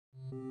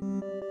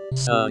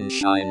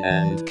Sunshine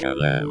and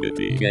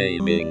Calamity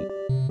Gaming.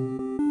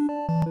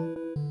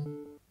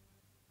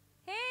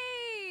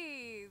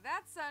 Hey,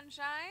 that's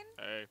Sunshine.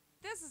 Hey.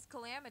 This is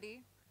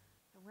Calamity.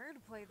 And we're to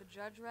play the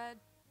Judge Red.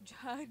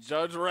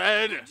 Judge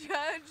Red!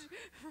 Judge.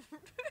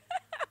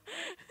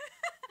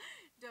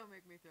 Don't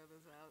make me throw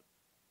this out.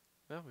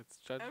 No, it's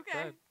Judge Okay.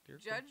 Dredd. You're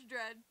cool. Judge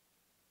Dredd.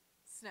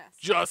 SNES.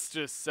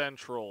 Justice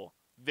Central.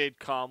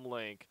 VidCom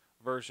link.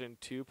 Version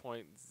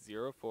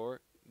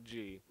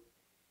 2.04G.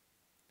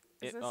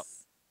 Is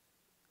this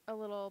a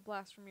little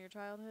blast from your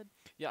childhood?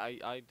 Yeah,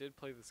 I did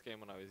play this game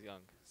when I was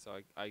young. So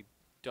I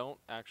don't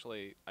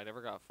actually... I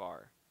never got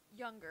far.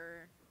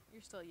 Younger.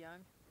 You're still young.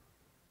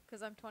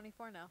 Because I'm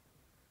 24 now.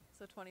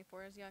 So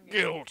 24 is younger.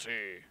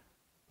 Guilty.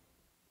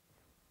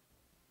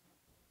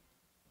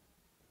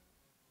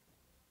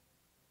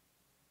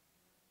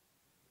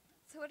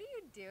 So what are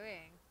you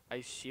doing?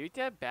 I shoot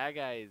at bad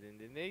guys and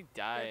then they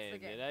die, That's the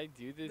and game. then I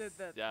do this That's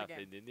the stuff, game.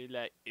 and then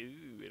they're like,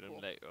 ooh, and Cool.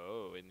 I'm like,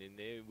 oh, and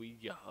then we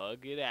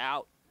hug it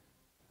out.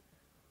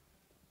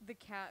 The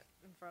cat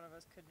in front of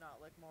us could not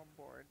look more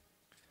bored.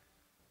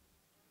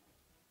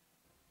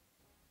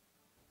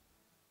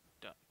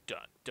 Dun dun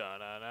dun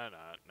dun dun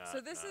dun.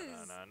 So this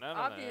is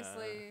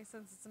obviously,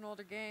 since it's an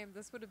older game,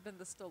 this would have been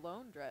the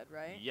Stallone Dredd,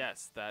 right?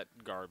 Yes, that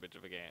garbage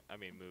of a game. I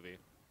mean, movie.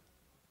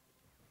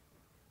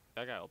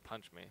 That guy will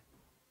punch me.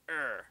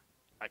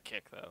 I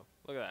kick though.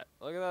 Look at that.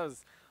 Look at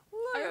those.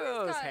 Look at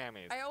those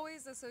hammies. I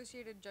always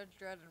associated Judge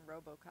Dredd and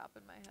RoboCop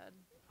in my head.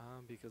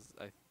 Because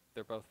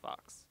they're both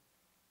Fox.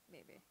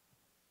 Maybe.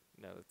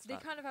 No, it's They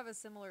not. kind of have a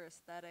similar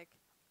aesthetic.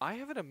 I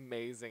have an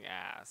amazing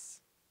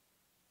ass.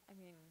 I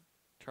mean,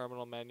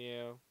 Terminal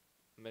menu,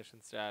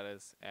 mission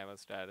status, ammo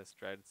status,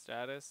 dread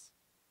status.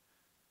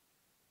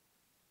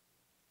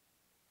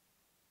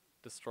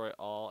 Destroy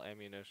all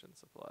ammunition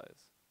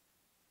supplies.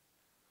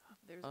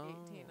 there's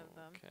 18 of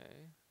them. Okay.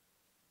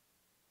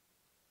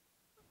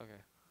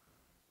 Okay.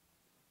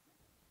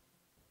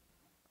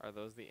 Are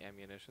those the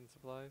ammunition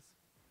supplies?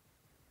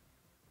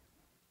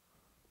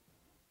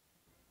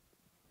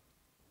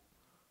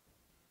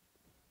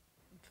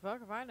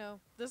 Fuck if I know.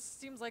 This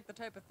seems like the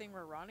type of thing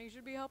where Ronnie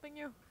should be helping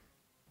you.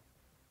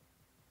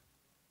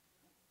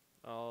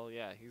 Oh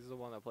yeah, he's the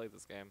one that played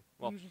this game.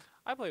 Well, Usually-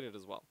 I played it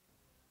as well,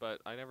 but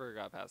I never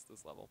got past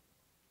this level.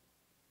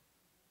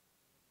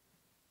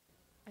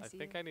 I see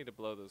think you. I need to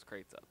blow those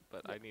crates up,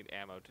 but I Yep. need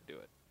ammo to do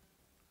it.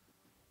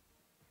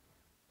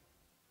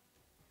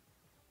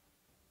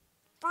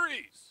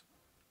 Freeze!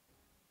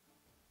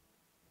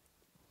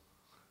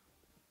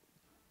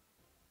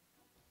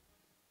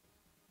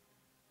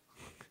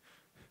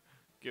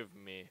 Give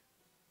me.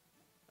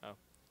 Oh.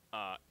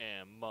 I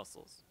am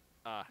muscles.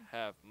 I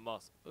have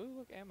muscle. Ooh,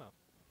 look, ammo.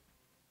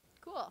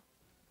 Cool.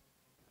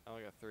 I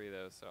only got 3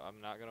 though, so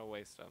I'm not gonna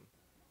waste them.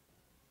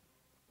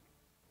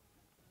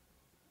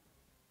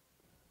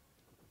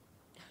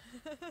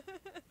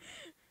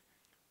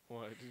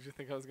 What? Did you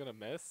think I was gonna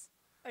miss?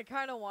 I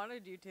kind of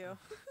wanted you to.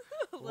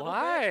 A little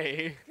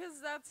Why? Because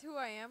that's who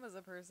I am as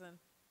a person.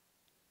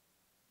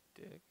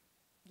 Dick.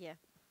 Yeah.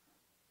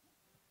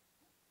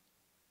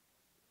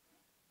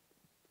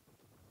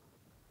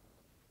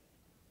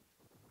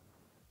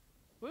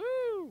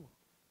 Woo!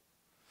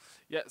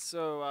 Yeah,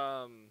 so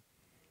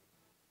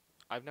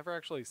I've never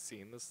actually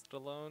seen the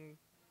Stallone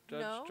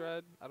Judge No?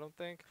 Dredd, I don't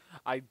think.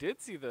 I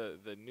did see the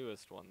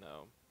newest one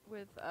though.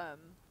 With,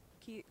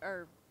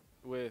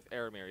 With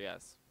Aramir,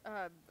 yes.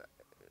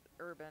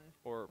 Urban.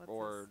 Or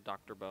What's his-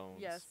 Dr. Bones.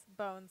 Yes,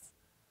 Bones.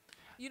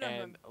 You know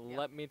And him. Yeah.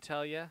 let me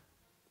tell you,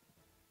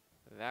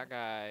 that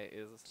guy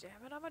is...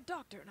 Damn it, I'm a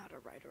doctor, not a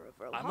writer of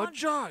Rohan. I'm a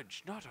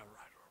judge, not a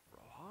writer of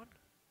Rohan.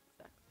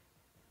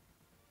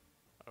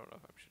 I don't know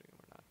if I'm shooting him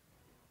or not.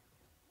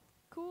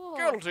 Cool.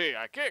 Guilty,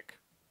 I kick!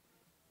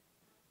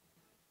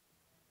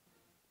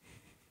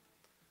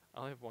 I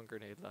only have 1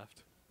 grenade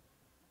left.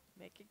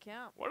 Make it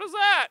count. What is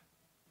that?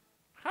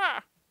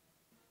 Ha!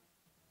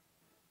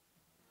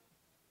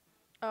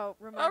 Oh,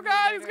 remind Oh me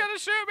god, he's later. gonna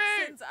shoot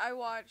me! Since I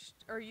watched,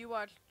 or you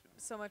watched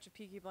so much of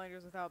Peaky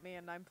Blinders without me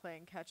and I'm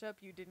playing catch up,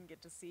 you didn't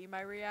get to see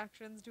my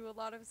reactions to a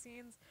lot of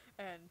scenes.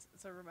 And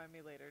so remind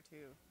me later to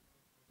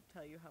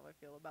tell you how I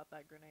feel about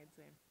that grenade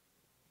scene.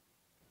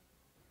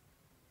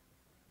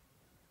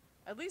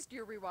 At least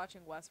you're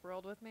rewatching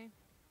Westworld with me.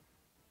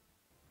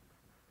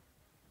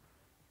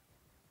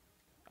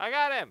 I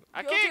got him!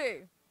 I kick!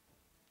 Guilty!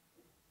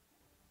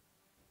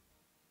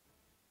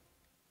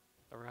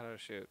 I forgot how to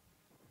shoot.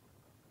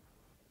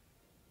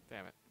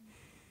 Damn it.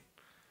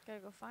 Gotta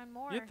go find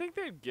more. You'd think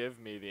they'd give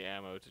me the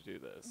ammo to do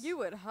this. You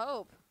would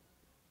hope.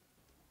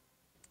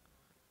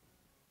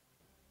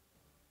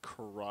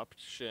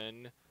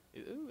 Corruption.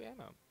 Ooh,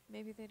 ammo.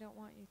 Maybe they don't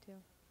want you to.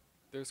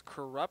 There's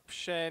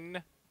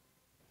corruption.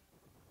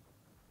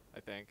 I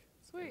think.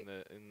 Sweet.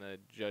 In the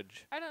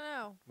judge. I don't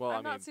know. Well, I'm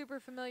I not mean- super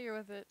familiar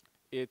with it.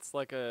 It's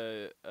like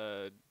a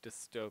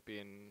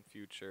dystopian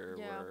future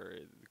Yeah. where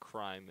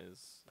crime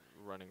is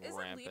running Isn't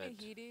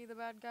rampant. Lena Headey the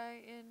bad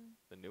guy in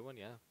The new one,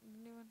 yeah.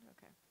 the new one?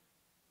 Okay.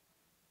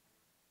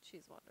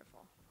 She's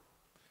wonderful.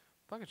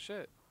 Fucking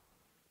shit.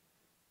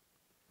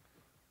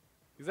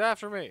 He's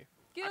after me.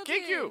 Guilty. I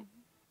kick you.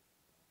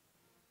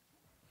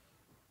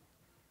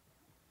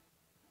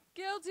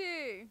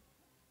 Guilty.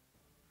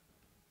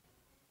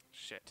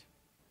 Shit.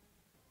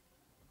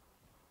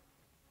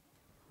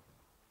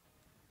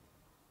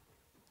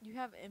 You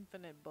have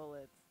infinite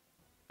bullets.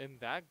 In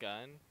that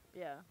gun?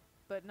 Yeah,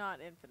 but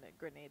not infinite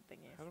grenade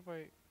thingies. How do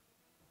I...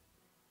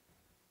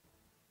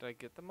 Did I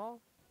get them all?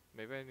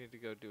 Maybe I need to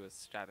go do a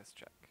status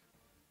check.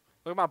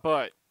 Look at my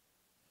butt.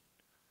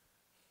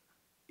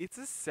 It's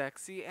a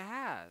sexy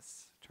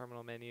ass.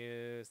 Terminal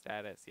menu,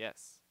 status,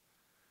 yes.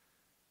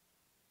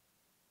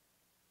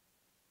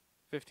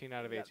 15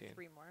 out of You got 18.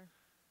 3 more.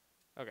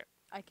 Okay.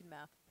 I can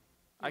math.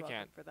 I You're welcome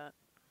can't. for that.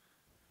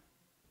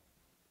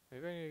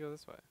 Maybe I need to go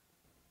this way.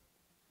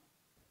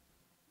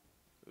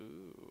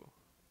 Ooh.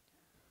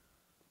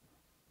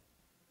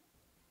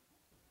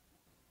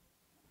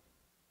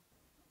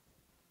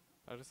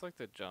 I just like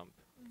to jump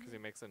because he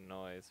makes a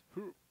noise.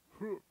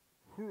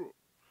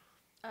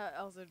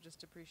 Also,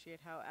 just appreciate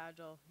how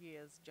agile he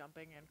is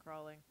jumping and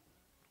crawling.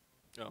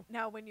 Oh.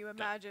 Now, when you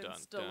imagine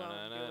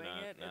Stallone doing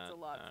it, it's a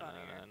lot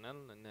funnier.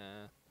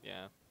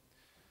 Yeah.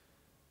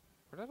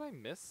 Where did I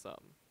miss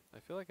some? I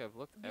feel like I've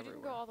looked You everywhere.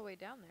 didn't go all the way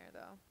down there,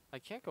 though. I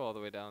can't go all the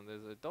way down.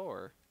 There's a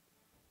door.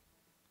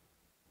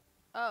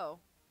 Oh.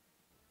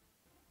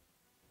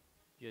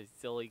 You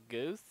silly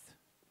goose.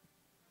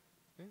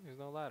 There's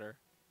no ladder.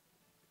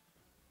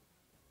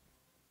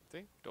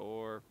 See?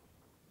 Door.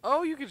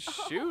 Oh, you can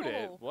shoot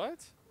it. Oh.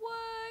 What?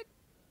 What?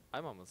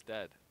 I'm almost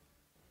dead.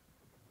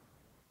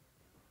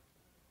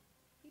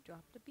 He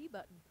dropped a B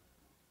button.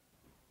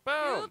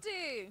 Boom!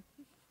 Guilty!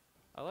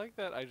 I like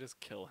that I just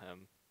kill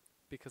him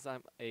because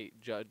I'm a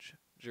judge,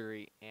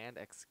 jury, and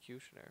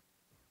executioner.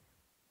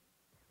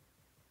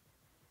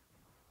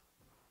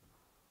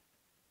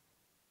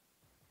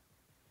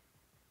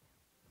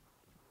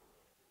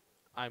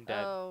 I'm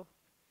dead. Oh.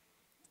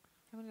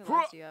 How many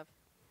lives do you have?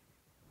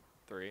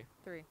 3.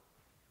 3.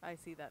 I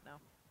see that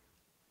now.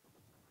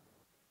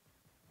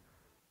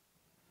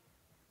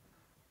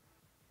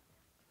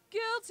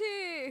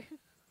 Guilty!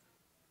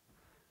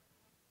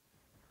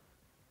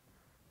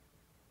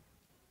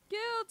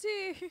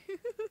 Guilty!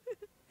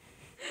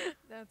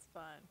 That's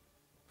fun.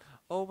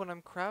 Oh, when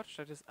I'm crouched,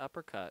 I just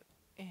uppercut.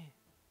 That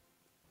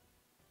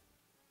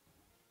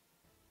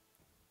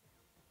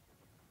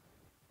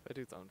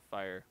dude's on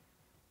fire.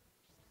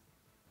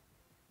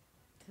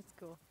 That's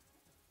cool.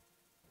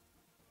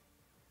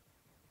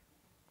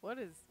 What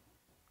is...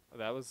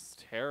 That was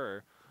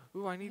terror.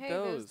 Ooh, I need hey,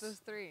 those. there's those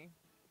 3. In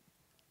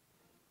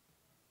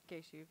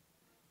case you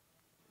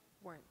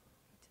weren't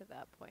to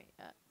that point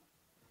yet.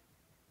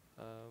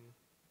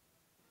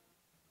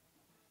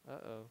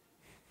 Uh-oh.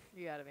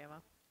 You out of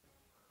ammo.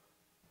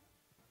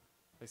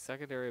 My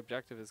secondary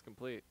objective is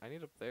complete. I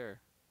need up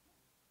there.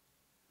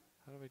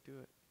 How do I do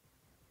it?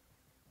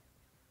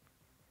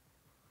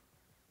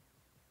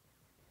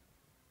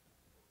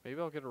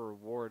 Maybe I'll get a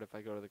reward if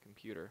I go to the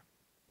computer.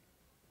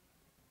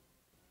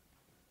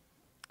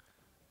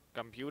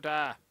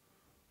 Computer!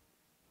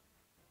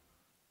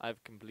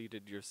 I've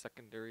completed your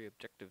secondary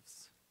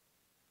objectives.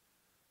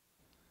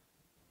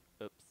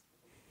 Oops.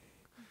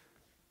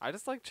 I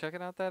just like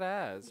checking out that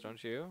ass,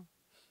 don't you?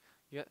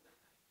 Yeah,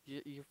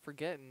 you're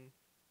forgetting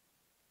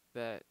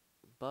that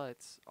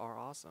butts are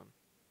awesome.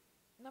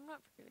 No, I'm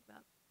not forgetting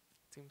that.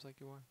 Seems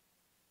like you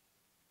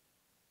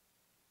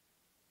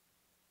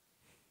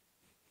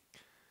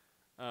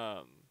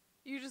are.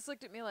 You just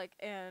looked at me like,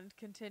 and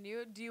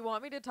continue. Do you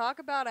want me to talk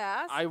about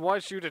ass? I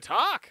want you to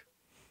talk!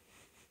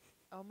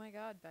 Oh my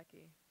god,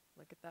 Becky.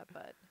 Look at that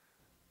butt.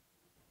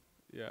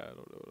 Yeah, I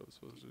don't know what I'm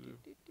supposed to do.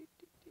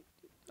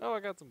 Oh, I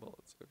got some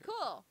bullets. Okay.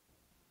 Cool.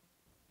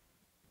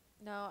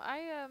 No,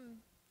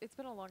 it's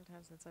been a long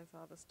time since I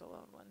saw the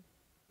Stallone one.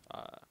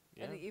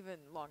 Yeah. And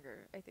even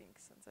longer, I think,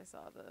 since I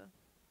saw the,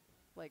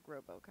 like,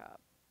 RoboCop.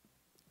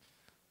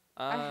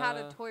 I had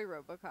a toy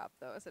RoboCop,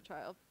 though, as a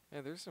child.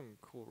 Yeah, there's some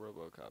cool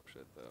RoboCop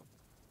shit, though.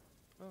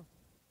 Oh.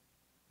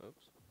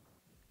 Oops.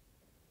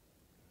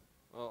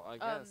 Well, I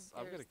guess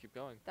I'm gonna keep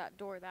going. That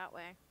door that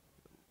way.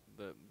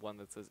 The one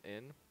that says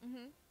in?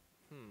 Mm-hmm.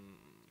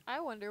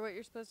 I wonder what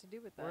you're supposed to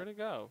do with that. Where'd it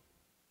go?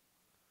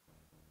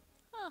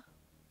 Huh.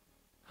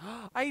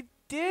 I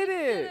did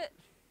it!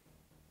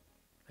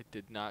 I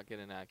did not get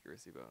an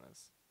accuracy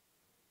bonus.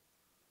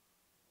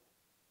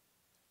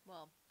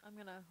 Well, I'm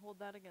gonna hold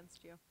that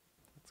against you.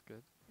 That's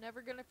good.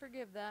 Never gonna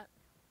forgive that.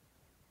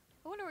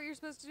 I wonder what you're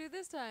supposed to do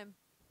this time.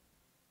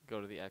 Go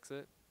to the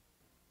exit.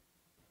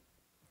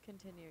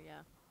 Continue,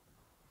 yeah.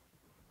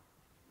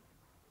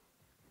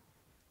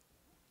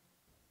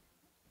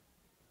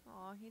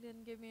 Aw, he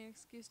didn't give me an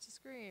excuse to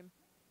scream.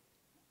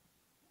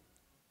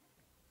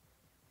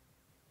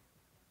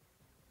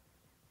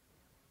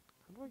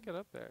 How do I get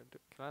up there?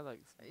 Can I, like,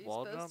 Are you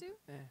wall supposed jump?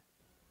 to?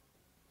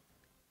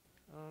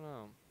 I don't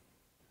know.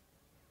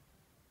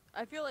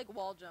 I feel like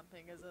wall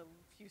jumping is a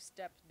few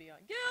steps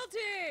beyond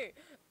guilty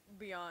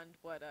beyond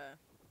what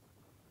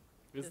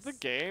Is the this-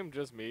 game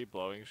just me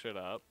blowing shit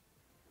up?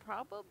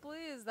 probably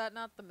is that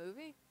not the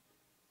movie?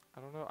 I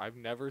don't know. I've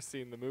never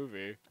seen the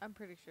movie. I'm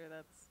pretty sure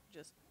that's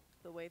just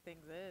the way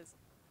things is.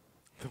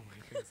 The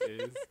way things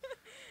is.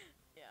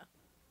 Yeah.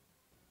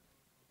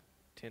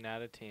 10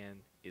 out of 10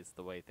 is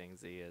the way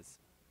things is.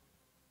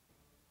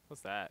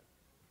 What's that?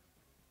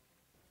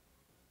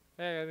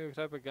 Hey, I got a new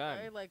type of gun.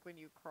 I like when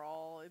you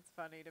crawl. It's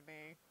funny to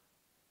me.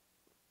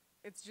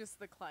 It's just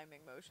the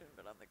climbing motion,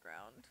 but on the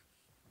ground.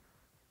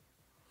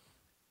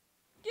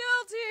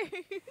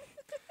 Guilty!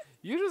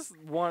 You just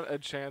want a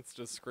chance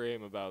to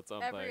scream about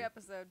something. Every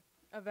episode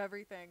of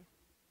everything.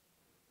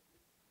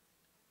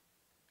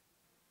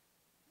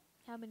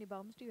 How many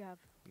bombs do you have?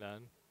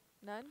 None.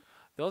 None?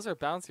 Those are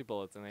bouncy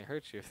bullets and they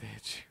hurt you if they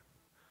hit you.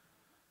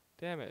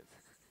 Damn it.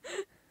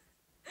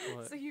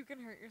 What? So you can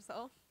hurt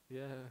yourself.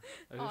 Yeah,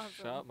 I Awesome.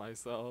 just shot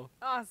myself.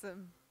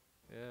 Awesome.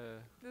 Yeah.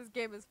 This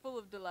game is full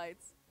of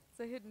delights. It's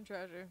a hidden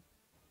treasure.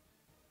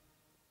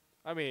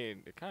 I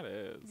mean, it kind of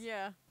is.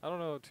 Yeah. I don't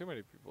know too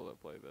many people that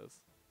play this.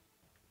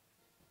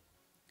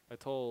 I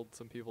told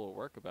some people at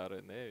work about it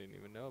and they didn't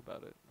even know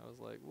about it. I was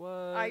like,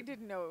 what? I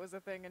didn't know it was a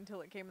thing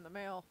until it came in the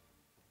mail.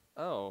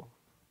 Oh.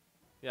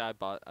 Yeah, I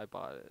bought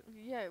it,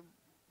 Yeah.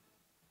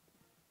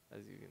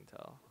 as you can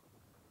tell.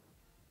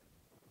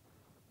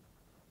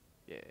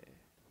 Yeah.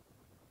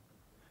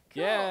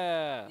 Cool.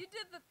 Yeah. You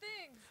did the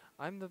thing.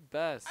 I'm the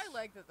best. I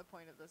like that the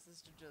point of this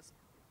is to just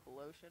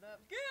blow shit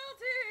up.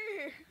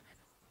 Guilty!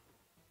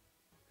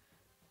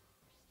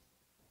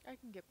 I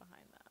can get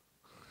behind that.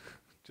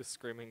 Just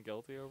screaming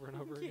guilty over and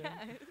over again.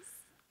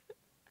 Yes.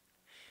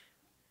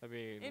 I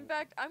mean, In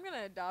fact, I'm going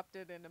to adopt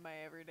it into my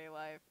everyday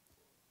life.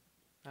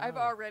 I've oh.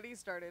 already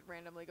started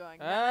randomly going,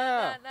 na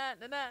Ah. na na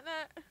na na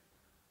na.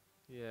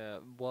 Yeah,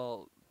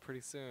 well,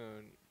 pretty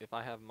soon, if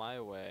I have my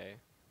way,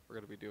 we're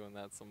going to be doing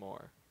that some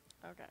more.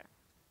 Okay.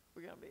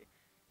 We're going to be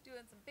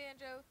doing some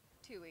banjo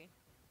tooie.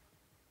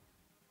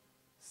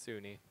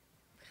 Soonie.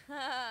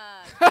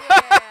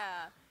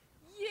 Yeah.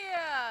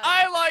 Yeah.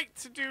 I like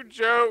to do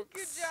jokes.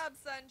 Good job,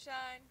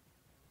 sunshine.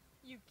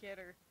 You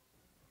kidder.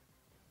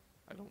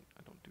 I don't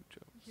do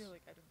jokes. You're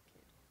like, I don't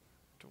kid.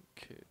 Don't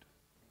kid.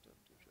 I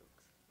don't do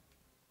jokes.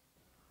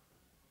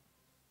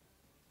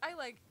 I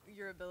like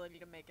your ability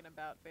to make an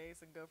about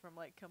face and go from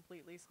like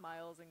completely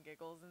smiles and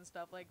giggles and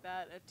stuff like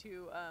that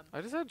to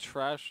I just had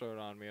trash thrown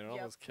on me and it Yep.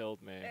 almost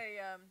killed me.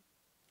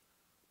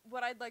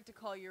 what I'd like to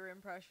call your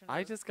impression I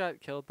of just got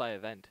killed by a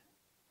vent.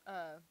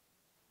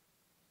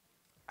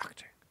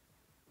 acting.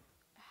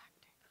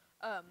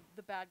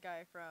 The bad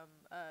guy from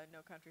No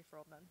Country for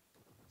Old Men,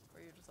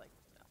 where you're just like,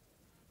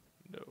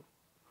 no. No.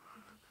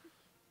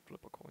 Flip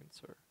a coin,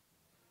 sir.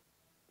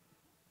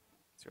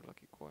 It's your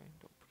lucky coin.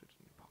 Don't put it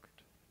in your pocket.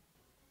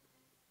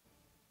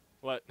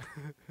 What?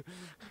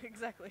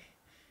 Exactly.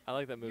 I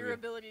like that movie. Your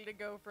ability to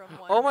go from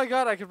one. Oh my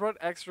god, I could run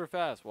extra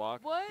fast.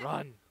 Walk. What?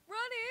 Run.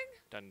 Running.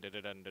 Dun, dun,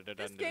 dun, dun, dun, dun,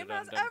 This dun, game dun,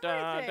 has dun,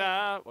 dun, everything.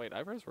 dun. Wait,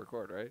 I pressed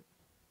record, right?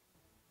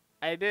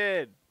 I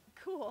did.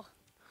 Cool.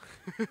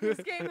 This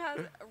game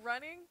has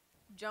running,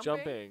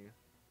 Jumping.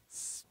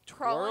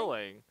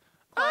 Crawling. Twirling.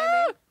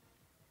 climbing,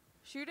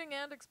 shooting,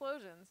 and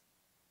explosions.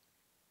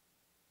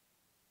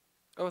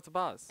 Oh, it's a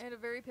boss. And a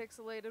very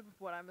pixelated,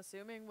 what I'm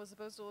assuming was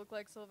supposed to look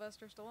like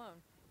Sylvester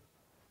Stallone.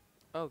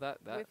 Oh, that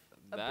with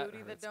a that booty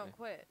that hurts don't me.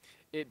 quit.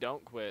 It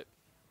don't quit.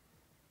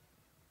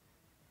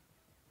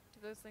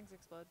 Do those things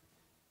explode?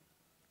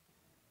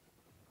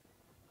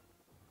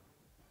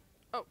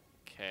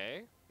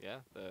 Okay. Yeah,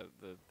 the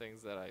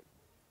things that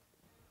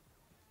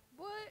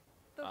What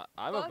the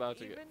I'm fuck about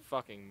to even get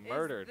fucking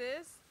murdered. is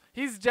this?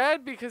 He's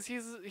dead because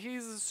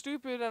he's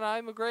stupid and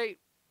I'm a great.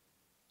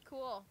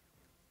 Cool.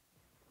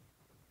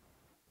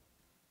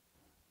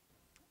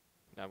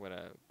 Now I'm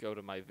gonna go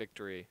to my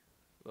victory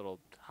little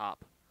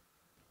hop.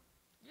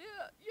 Yeah,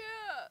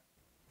 yeah.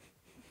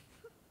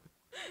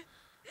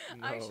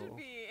 No. I should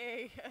be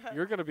a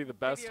You're gonna be the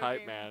best video hype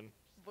game man.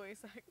 voice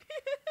actor.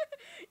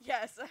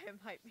 Yes, I am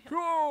hype man.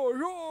 Yo,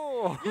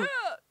 yo! Yeah,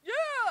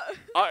 yeah.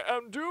 I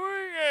am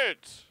doing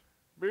it.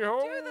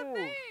 Behold. Do the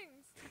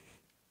things.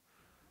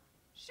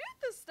 Shoot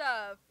the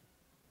stuff.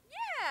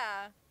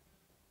 Yeah.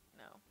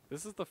 No.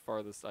 This is the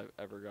farthest I've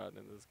ever gotten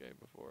in this game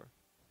before.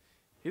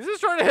 He's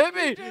just trying to hit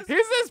me. Just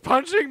He's just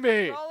punching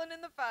me. Rolling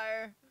in the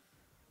fire.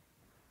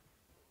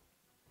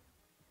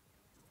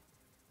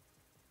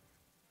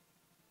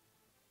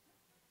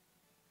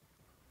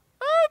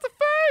 Oh, it's a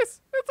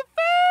face! It's a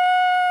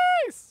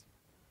face!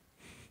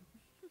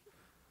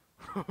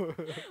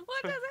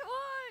 What does it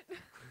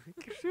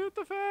want? Shoot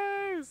the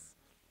face!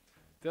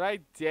 Did I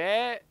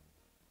dead?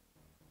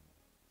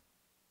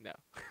 No.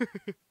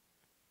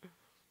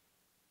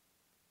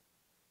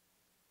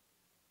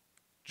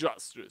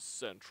 Justice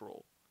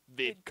Central.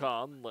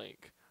 VidCon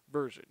link.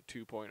 Version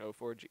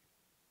 2.04G.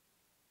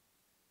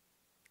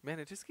 Man,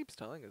 it just keeps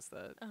telling us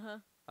that. Uh-huh.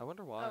 I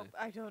wonder why. Oh,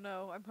 I don't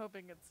know. I'm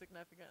hoping it's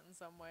significant in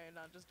some way,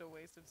 not just a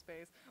waste of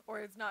space, or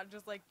it's not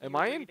just like. Am you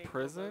I in reading the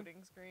prison?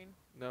 loading screen.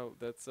 No,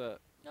 that's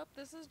Nope.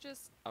 This is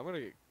just. I'm gonna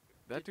get,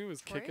 that dude was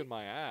Detroit? kicking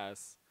my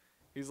ass.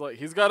 He's like,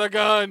 he's got a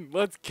gun.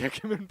 Let's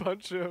kick him and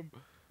punch him.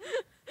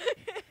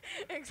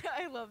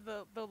 I love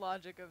the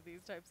logic of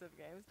these types of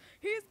games.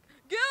 He's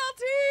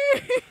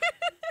guilty.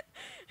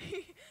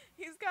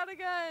 He's got a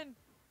gun.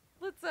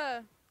 Let's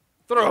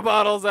Throw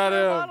bottles at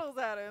throw him. bottles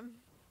at him.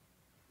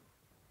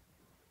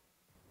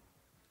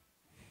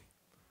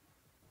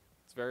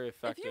 It's very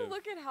effective. If you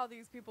look at how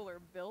these people are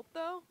built,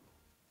 though,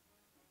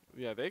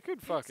 yeah, they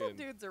could pixel fucking.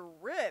 dudes are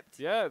ripped.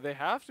 Yeah, they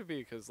have to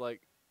be, 'cause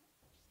like,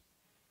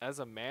 as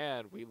a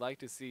man, we like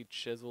to see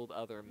chiseled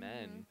other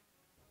men.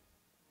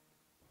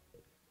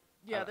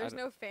 Yeah, I there's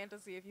don't- no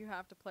fantasy if you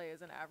have to play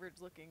as an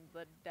average-looking,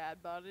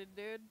 dad-bodied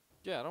dude.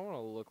 Yeah, I don't want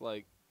to look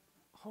like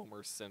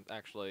Homer Simpson.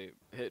 Actually,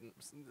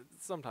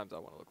 sometimes I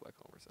want to look like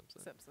Homer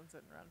Simpson. Simpson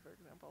sitting around, for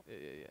example.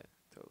 Yeah,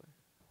 totally.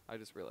 I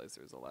just realized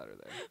there's a ladder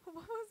there.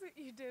 What was it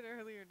you did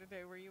earlier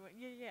today where you went,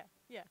 yeah.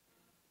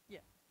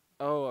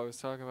 Oh, I was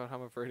talking about how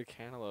I'm afraid of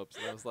cantaloupes,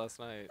 and that was last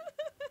night.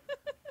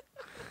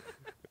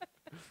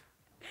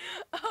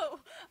 Oh,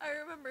 I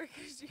remember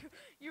because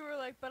you were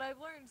like, but I've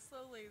learned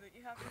slowly that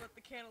you have to let the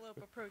cantaloupe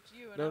approach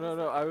you. And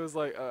No. I was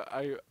like,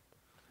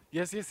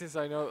 yes.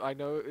 I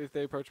know. If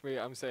they approach me,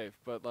 I'm safe.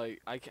 But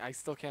like, I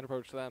still can't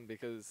approach them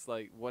because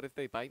like, what if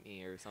they bite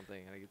me or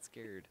something and I get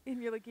scared?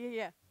 And you're like,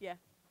 yeah. Yeah.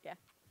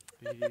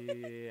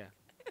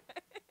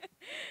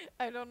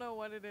 I don't know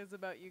what it is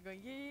about you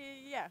going,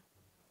 yeah.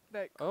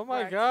 That Oh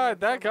my cracks me God, up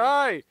that so much.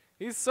 guy!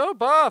 He's so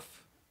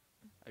buff.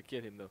 I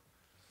get him though.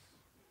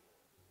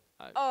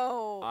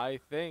 Oh. I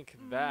think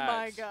that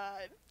My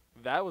God.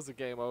 that was a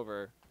game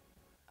over.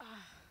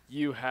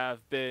 You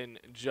have been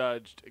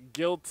judged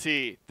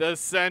guilty. The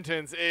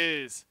sentence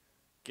is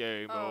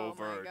game Oh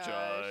my over, gosh.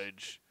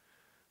 judge.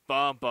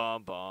 Bum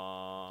bum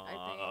bum.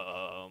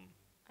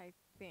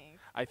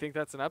 I think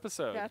that's an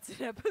episode. That's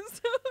an episode.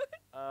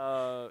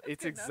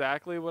 It's good enough.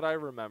 exactly what I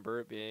remember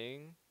it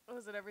being.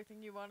 Was it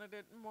everything you wanted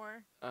it and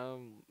more?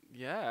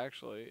 Yeah,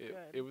 actually, it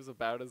Good. was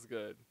about as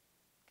good.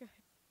 Good.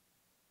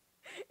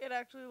 It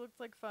actually looks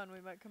like fun. We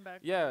might come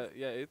back. to Yeah,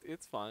 this.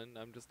 it's fun.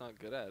 I'm just not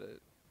good at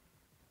it.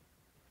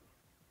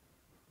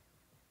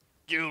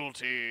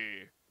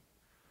 Guilty.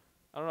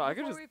 I don't know. I could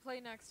Before just. we play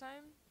next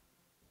time,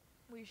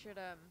 we should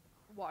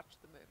watch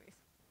the movies.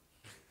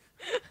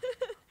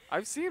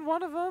 I've seen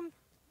one of them.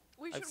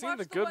 We I've should seen watch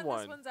the the good one one.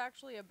 this one's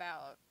actually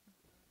about.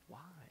 Why?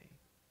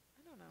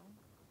 I don't know.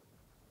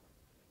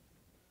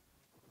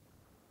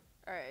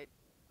 All right.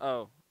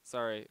 Oh,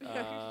 sorry.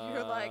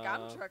 You're like,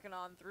 I'm trucking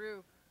on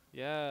through.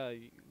 Yeah,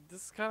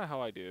 this is kind of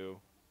how I do.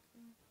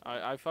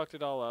 I fucked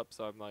it all up,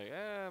 so I'm like,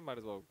 might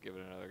as well give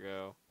it another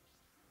go.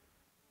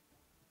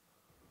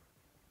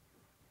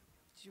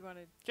 Do you want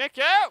to? Kick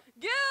you out!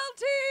 Guilty!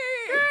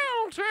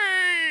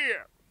 Guilty!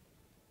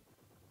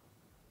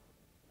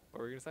 What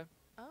were you gonna say?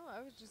 Oh,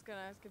 I was just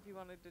gonna ask if you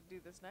wanted to do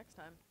this next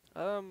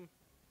time.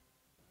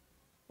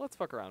 Let's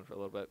fuck around for a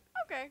little bit.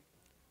 Okay.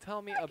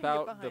 Tell me I can get about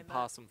the behind that.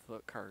 possum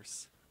foot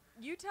curse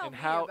You tell and me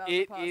how about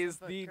it the possum is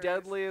foot the curse.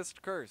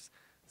 deadliest curse.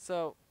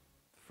 So,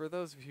 for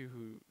those of you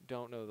who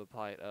don't know the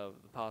plight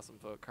of the possum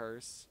foot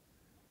curse,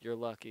 you're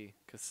lucky,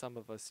 'cause some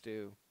of us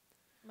do.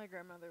 My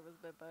grandmother was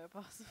bit by a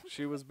possum.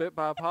 She was bit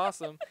by a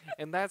possum,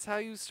 and that's how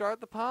you start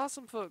the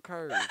possum foot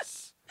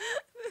curse.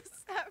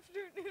 This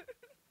afternoon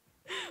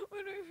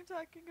when we were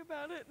talking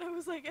about it, and I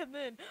was like, and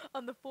then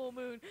on the full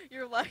moon,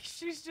 you're like,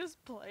 she's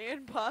just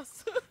playing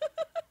possum.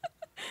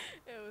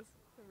 It was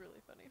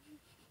really funny.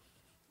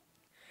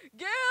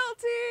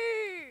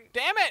 Guilty!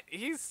 Damn it!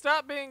 He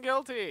stopped being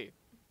guilty.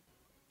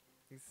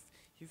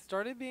 He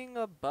started being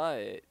a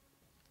butt.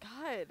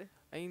 God,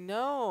 I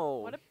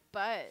know. what a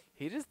butt.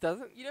 He just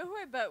doesn't. You know who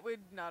I bet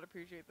would not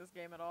appreciate this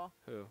game at all?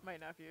 Who? My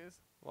nephews.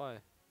 Why?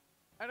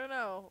 I don't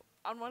know.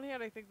 On one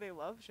hand, I think they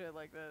love shit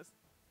like this.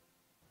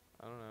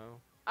 I don't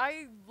know.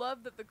 I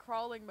love that the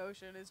crawling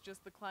motion is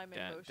just the climbing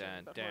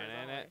motion, but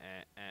horizontally,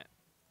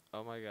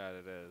 Oh my God,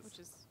 it is. which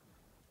is,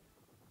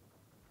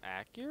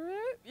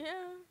 Accurate?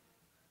 yeah.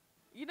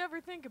 You never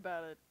think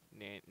about it,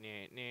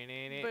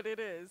 but it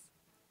is.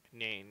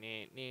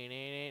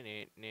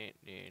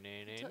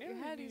 Tilt your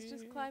head, he's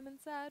just climbing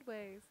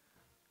sideways.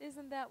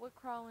 Isn't that what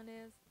crawling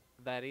is?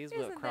 That is Isn't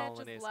what that crawling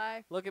just is.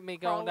 life? Look at me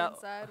going Crawling down.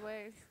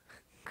 sideways.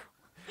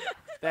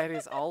 That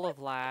is all of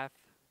life.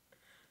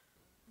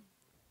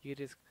 You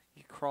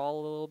crawl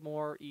a little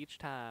more each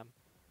time.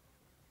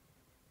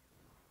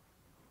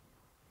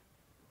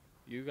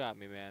 You got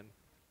me, man.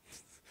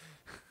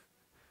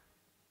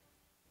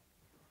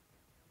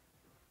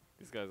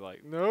 This guy's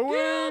like, no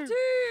way! Guilty!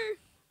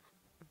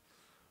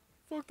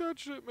 Fuck that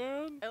shit,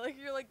 man. And like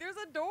you're like, there's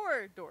a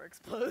door. Door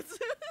explodes.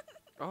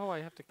 Oh,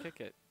 I have to kick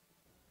it.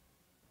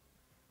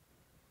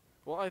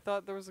 Well, I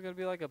thought there was gonna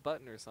be like a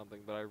button or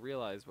something, but I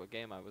realized what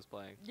game I was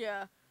playing.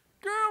 Yeah.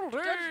 Guilty!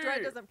 Judge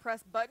Dredd doesn't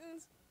press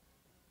buttons.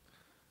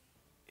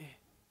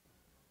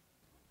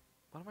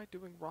 What am I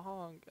doing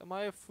wrong? Am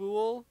I a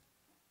fool?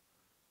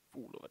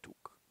 Fool of a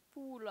took.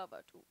 Fool of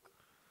a took.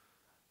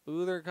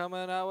 Ooh, they're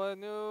coming out with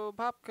new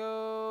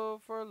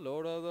Popco for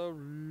Lord of the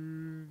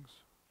Rings.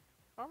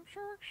 I'm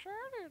so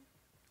excited.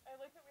 I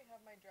like that we have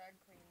my drag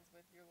queens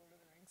with your Lord of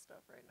the Rings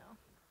stuff right now.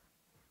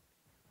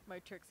 my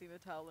Trixie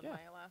Mattel and Yeah.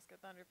 my Alaska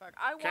Thunderfuck.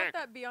 I Okay. want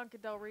that Bianca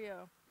Del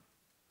Rio.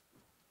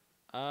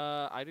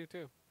 I do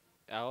too.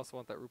 I also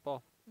want that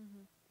RuPaul.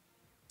 Mm-hmm.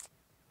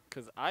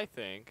 Because I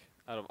think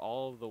out of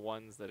all of the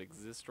ones that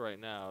exist right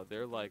now,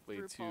 they're likely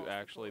RuPaul's to the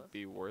actually coolest.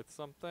 be worth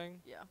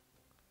something, Yeah.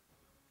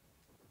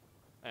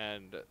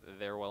 and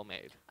they're well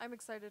made. I'm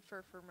excited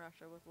for From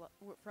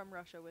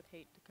Russia with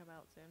Hate to come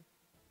out soon.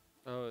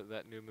 Oh,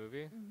 that new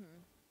movie? Mm-hmm.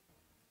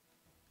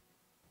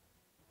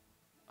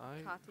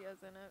 I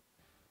Katya's in it.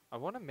 I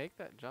want to make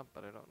that jump,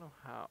 but I don't know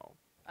how.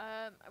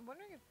 I'm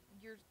wondering if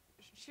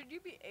should you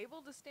be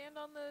able to stand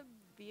on the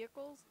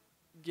vehicles?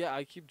 Yeah,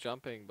 I keep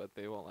jumping, but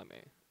they won't let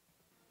me.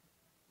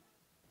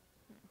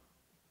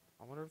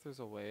 I wonder if there's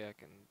a way I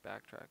can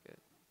backtrack it.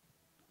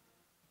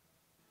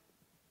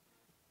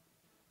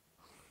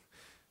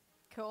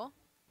 Cool.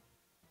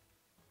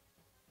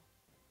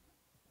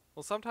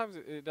 Well, sometimes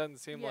it doesn't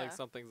seem like Yeah.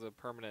 something's a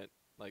permanent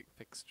like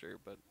fixture,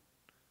 but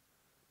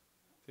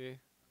see,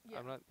 Yeah.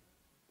 I'm not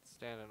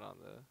standing on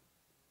the.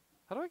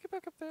 How do I get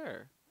back up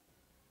there?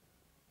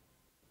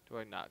 Do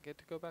I not get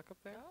to go back up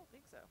I there? don't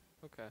think so.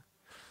 Okay.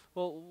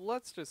 Well,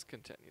 let's just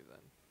continue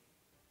then.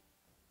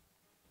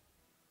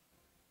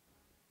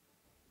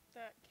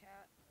 That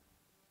cat.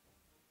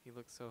 He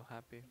looks so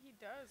happy. He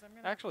does. I'm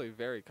gonna. Actually,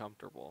 very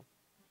comfortable.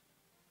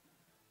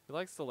 He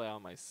likes to lay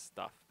on my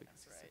stuff because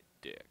That's he's right.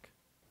 a dick.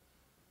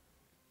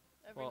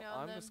 Every Well, now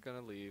and I'm then, just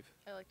gonna leave.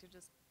 I like to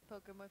just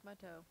poke him with my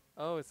toe.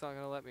 Oh, it's not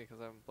gonna let me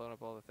because I haven't blown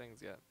up all the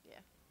things yet. Yeah.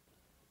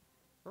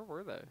 Where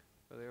were they?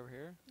 Were they over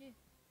here? They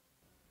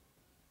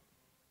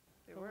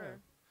Oh, were. wow.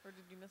 Or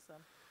did you miss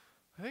some?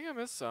 I think I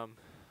missed some.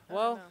 I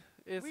Well, don't know.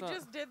 it's We not.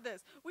 just did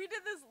this. We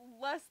did this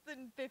less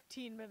than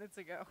 15 minutes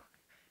ago.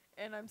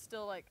 And I'm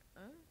still like,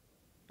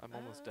 I'm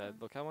almost dead.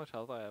 Look how much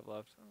health I have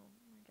left. oh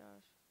my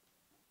gosh.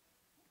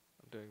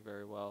 I'm doing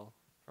very well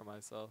for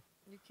myself.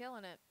 You're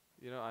killing it.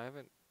 You know, I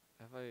haven't.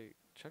 Have I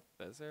checked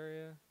this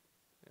area?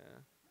 Yeah.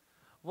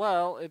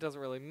 Well, it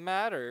doesn't really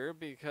matter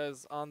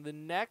because on the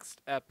next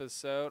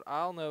episode,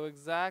 I'll know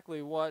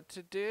exactly what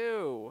to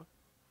do.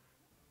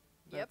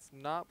 Yep. Let's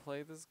not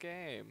play this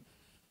game.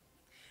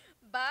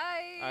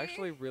 Bye. I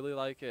actually really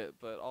like it,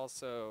 but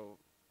also,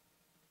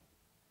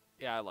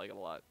 yeah, I like it a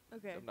lot.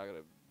 Okay. I'm not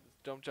gonna.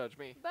 Don't judge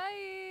me.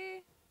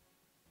 Bye.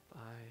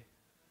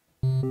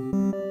 Bye.